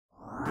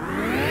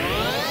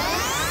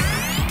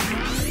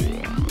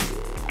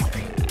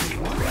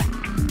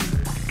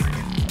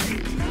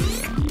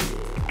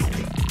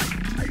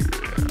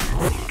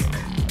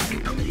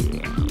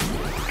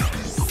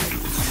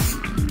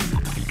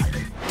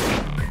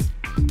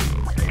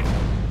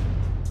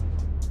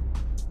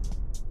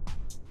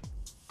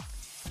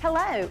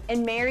Hello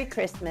and Merry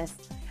Christmas.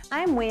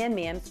 I'm Wynn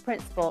Mims,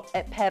 principal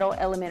at Petal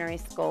Elementary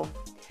School.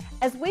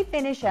 As we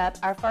finish up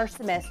our first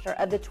semester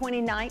of the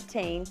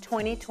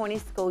 2019-2020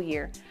 school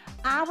year,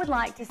 I would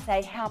like to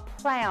say how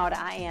proud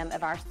I am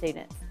of our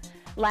students.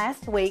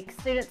 Last week,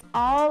 students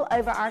all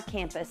over our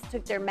campus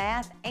took their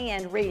math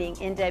and reading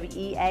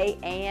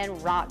NWEA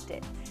and rocked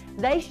it.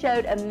 They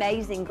showed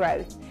amazing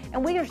growth,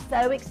 and we are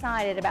so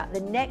excited about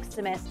the next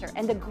semester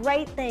and the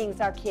great things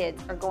our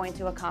kids are going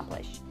to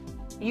accomplish.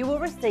 You will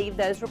receive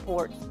those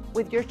reports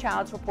with your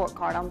child's report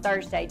card on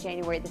Thursday,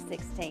 January the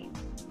 16th.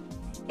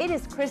 It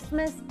is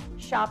Christmas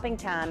shopping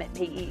time at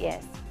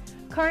PES.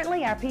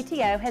 Currently, our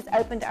PTO has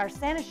opened our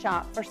Santa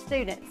shop for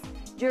students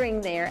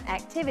during their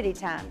activity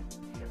time.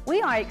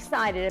 We are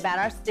excited about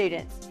our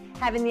students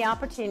having the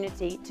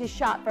opportunity to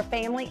shop for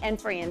family and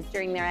friends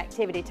during their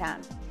activity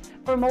time.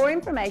 For more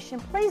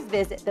information, please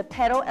visit the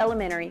Petal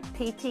Elementary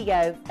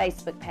PTO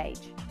Facebook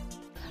page.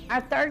 Our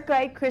third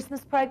grade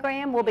Christmas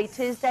program will be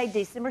Tuesday,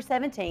 December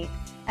 17th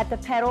at the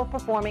Petal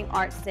Performing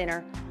Arts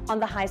Center on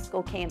the high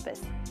school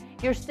campus.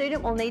 Your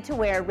student will need to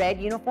wear a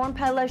red uniform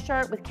polo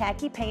shirt with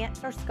khaki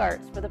pants or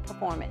skirts for the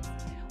performance.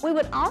 We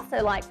would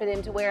also like for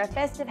them to wear a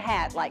festive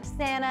hat like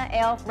Santa,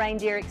 elf,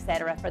 reindeer,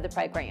 etc. for the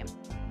program.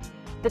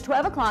 The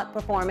 12 o'clock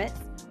performance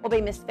will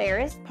be Miss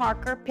Ferris,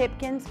 Parker,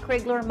 Pipkins,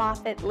 Krigler,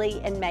 Moffitt,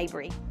 Lee, and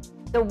Mabry.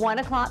 The 1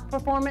 o'clock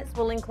performance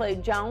will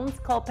include Jones,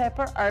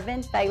 Culpepper,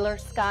 Irvin, Baylor,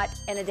 Scott,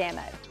 and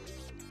Adamo.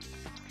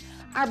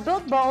 Our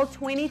Book Bowl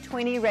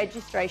 2020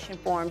 registration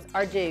forms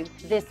are due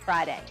this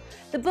Friday.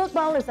 The Book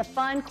Bowl is a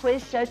fun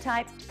quiz show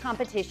type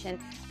competition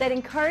that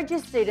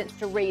encourages students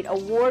to read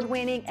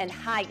award-winning and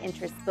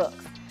high-interest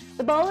books.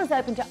 The bowl is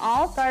open to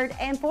all 3rd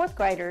and 4th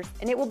graders,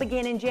 and it will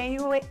begin in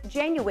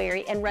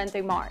January and run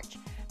through March.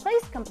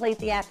 Please complete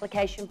the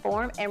application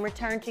form and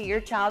return to your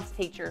child's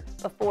teacher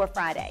before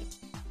Friday.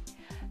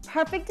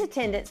 Perfect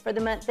attendance for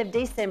the month of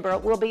December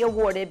will be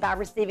awarded by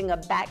receiving a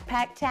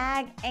backpack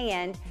tag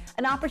and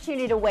an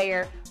opportunity to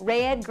wear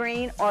red,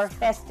 green, or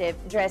festive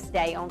dress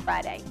day on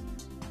Friday.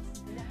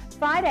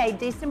 Friday,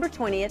 December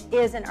 20th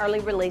is an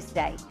early release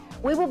day.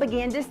 We will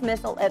begin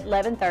dismissal at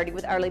 11:30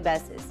 with early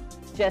buses.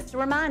 Just a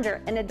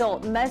reminder, an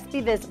adult must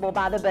be visible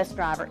by the bus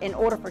driver in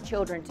order for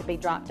children to be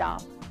dropped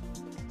off.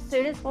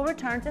 Students will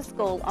return to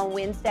school on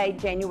Wednesday,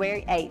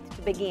 January 8th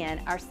to begin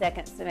our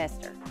second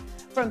semester.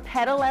 From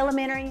Petal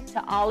Elementary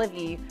to all of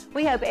you,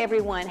 we hope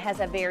everyone has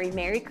a very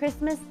Merry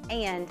Christmas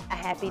and a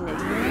Happy New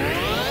Year.